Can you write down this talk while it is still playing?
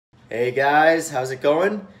Hey guys, how's it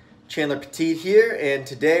going? Chandler Petit here, and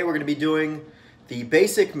today we're going to be doing the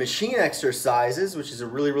basic machine exercises, which is a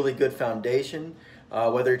really good foundation,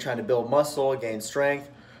 whether you're trying to build muscle, gain strength,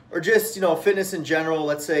 or just, fitness in general.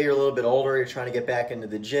 Let's say you're a little bit older, you're trying to get back into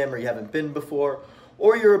the gym or you haven't been before,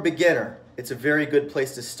 or you're a beginner. It's a very good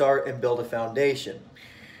place to start and build a foundation.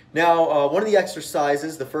 Now, one of the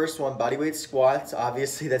exercises, the first one, bodyweight squats,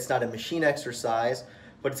 obviously that's not a machine exercise,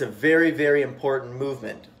 but it's a very important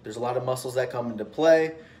movement. There's a lot of muscles that come into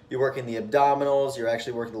play. You're working the abdominals, you're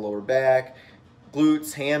actually working the lower back,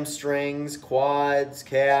 glutes, hamstrings, quads,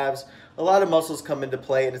 calves. A lot of muscles come into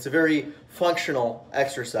play, and it's a very functional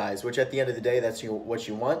exercise, which at the end of the day, that's what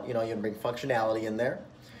you want. You can bring functionality in there.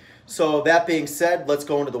 So that being said, let's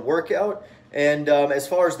go into the workout. And as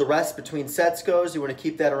far as the rest between sets goes, you want to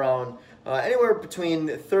keep that around anywhere between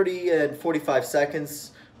 30 and 45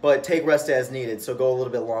 seconds, but take rest as needed, so go a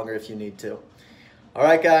little bit longer if you need to. All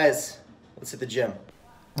right, guys, let's hit the gym.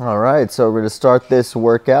 All right, so we're going to start this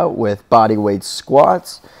workout with bodyweight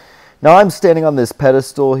squats. Now I'm standing on this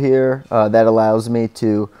pedestal here that allows me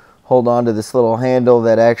to hold on to this little handle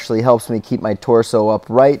that actually helps me keep my torso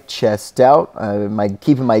upright, chest out,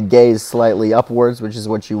 keeping my gaze slightly upwards, which is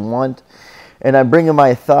what you want. And I'm bringing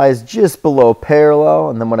my thighs just below parallel,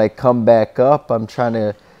 and then when I come back up, I'm trying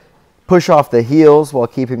to push off the heels while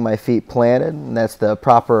keeping my feet planted, and that's the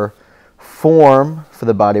proper form for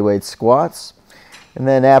the bodyweight squats. And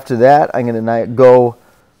then after that, I'm going to go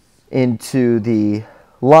into the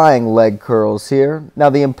lying leg curls here.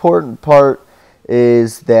 Now the important part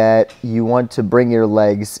is that you want to bring your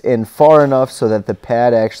legs in far enough so that the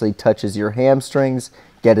pad actually touches your hamstrings,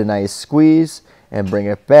 get a nice squeeze, and bring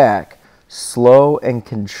it back. Slow and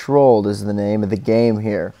controlled is the name of the game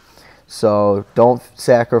here. So don't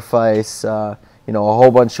sacrifice, a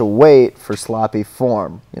whole bunch of weight for sloppy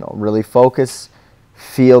form. Really focus,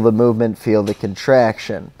 feel the movement, feel the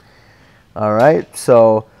contraction. All right,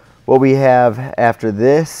 so what we have after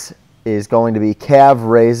this is going to be calf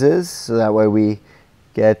raises. So that way we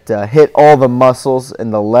get hit all the muscles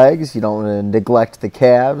in the legs. You don't want to neglect the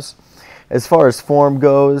calves. As far as form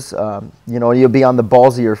goes, you'll be on the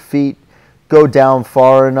balls of your feet. Go down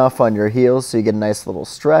far enough on your heels so you get a nice little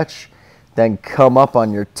stretch. Then come up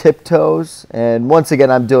on your tiptoes. And once again,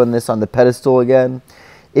 I'm doing this on the pedestal again.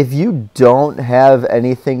 If you don't have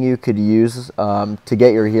anything you could use to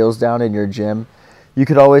get your heels down in your gym, you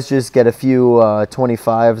could always just get a few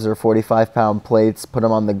 25s or 45-pound plates, put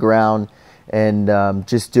them on the ground, and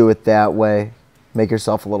just do it that way. Make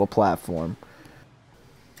yourself a little platform.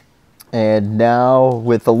 And now,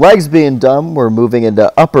 with the legs being done, we're moving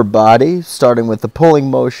into upper body, starting with the pulling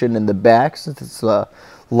motion in the back, since it's the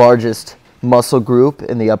largest muscle group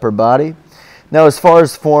in the upper body. Now, as far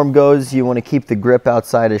as form goes, you want to keep the grip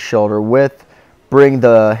outside of shoulder width. Bring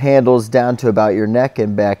the handles down to about your neck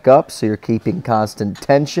and back up, so you're keeping constant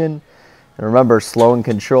tension. And remember, slow and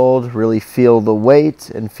controlled. Really feel the weight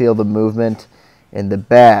and feel the movement in the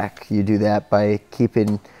back. You do that by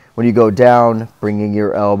keeping, when you go down, bringing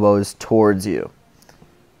your elbows towards you.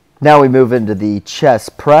 Now we move into the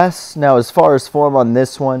chest press. Now, as far as form on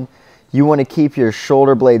this one, you want to keep your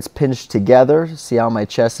shoulder blades pinched together. See how my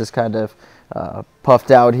chest is kind of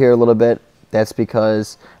puffed out here a little bit? That's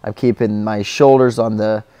because I'm keeping my shoulders on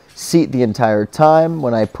the seat the entire time.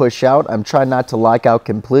 When I push out, I'm trying not to lock out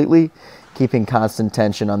completely, keeping constant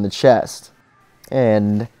tension on the chest.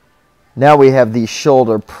 And now we have the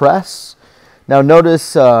shoulder press. Now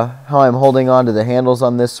notice how I'm holding on to the handles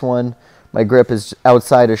on this one. My grip is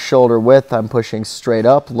outside of shoulder width. I'm pushing straight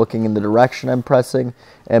up, looking in the direction I'm pressing,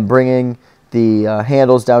 and bringing the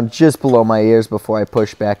handles down just below my ears before I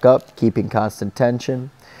push back up, keeping constant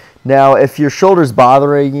tension. Now, if your shoulder's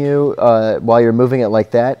bothering you while you're moving it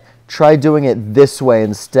like that, try doing it this way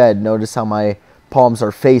instead. Notice how my palms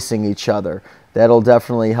are facing each other. That'll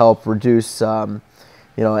definitely help reduce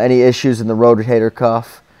any issues in the rotator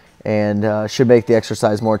cuff, and should make the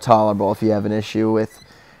exercise more tolerable if you have an issue with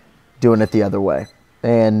doing it the other way.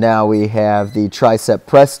 And now we have the tricep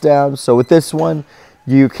press down. So with this one,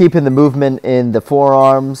 you're keeping the movement in the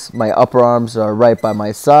forearms. My upper arms are right by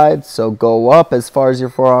my side, so go up as far as your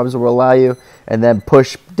forearms will allow you, and then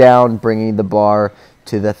push down, bringing the bar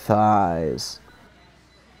to the thighs.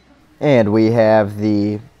 And we have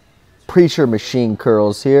the preacher machine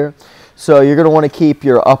curls here. So you're going to want to keep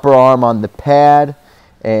your upper arm on the pad,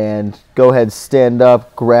 and go ahead, stand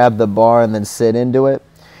up, grab the bar, and then sit into it.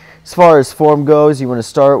 As far as form goes, you want to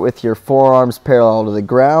start with your forearms parallel to the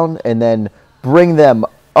ground, and then bring them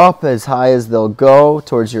up as high as they'll go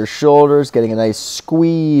towards your shoulders, getting a nice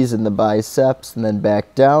squeeze in the biceps, and then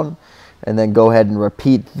back down. And then go ahead and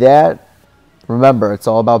repeat that Remember, it's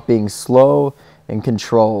all about being slow and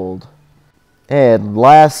controlled. And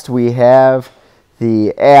last, we have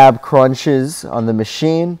the ab crunches on the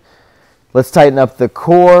machine. Let's tighten up the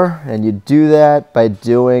core, and you do that by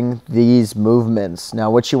doing these movements. Now,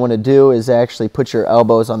 what you want to do is actually put your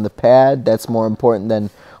elbows on the pad. That's more important than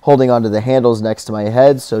holding onto the handles next to my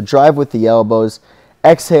head. So drive with the elbows,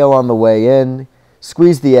 exhale on the way in,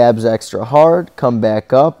 squeeze the abs extra hard, come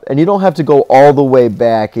back up, and you don't have to go all the way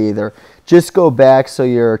back either. Just go back so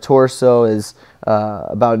your torso is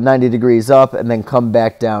about 90 degrees up, and then come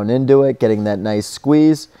back down into it, getting that nice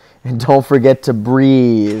squeeze. And don't forget to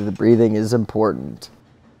breathe. Breathing is important.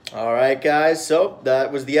 All right, guys, so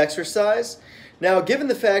that was the exercise. Now, given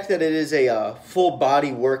the fact that it is a full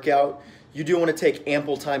body workout, you do want to take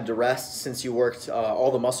ample time to rest since you worked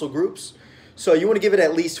all the muscle groups. So you want to give it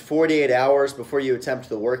at least 48 hours before you attempt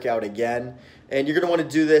the workout again. And you're going to want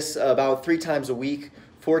to do this about 3 times a week,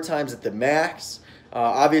 4 times at the max.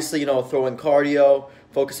 Obviously, throw in cardio.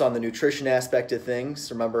 Focus on the nutrition aspect of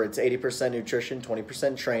things. Remember, it's 80% nutrition,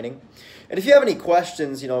 20% training. And if you have any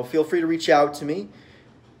questions, feel free to reach out to me.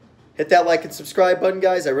 Hit that like and subscribe button,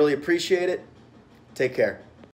 guys. I really appreciate it. Take care.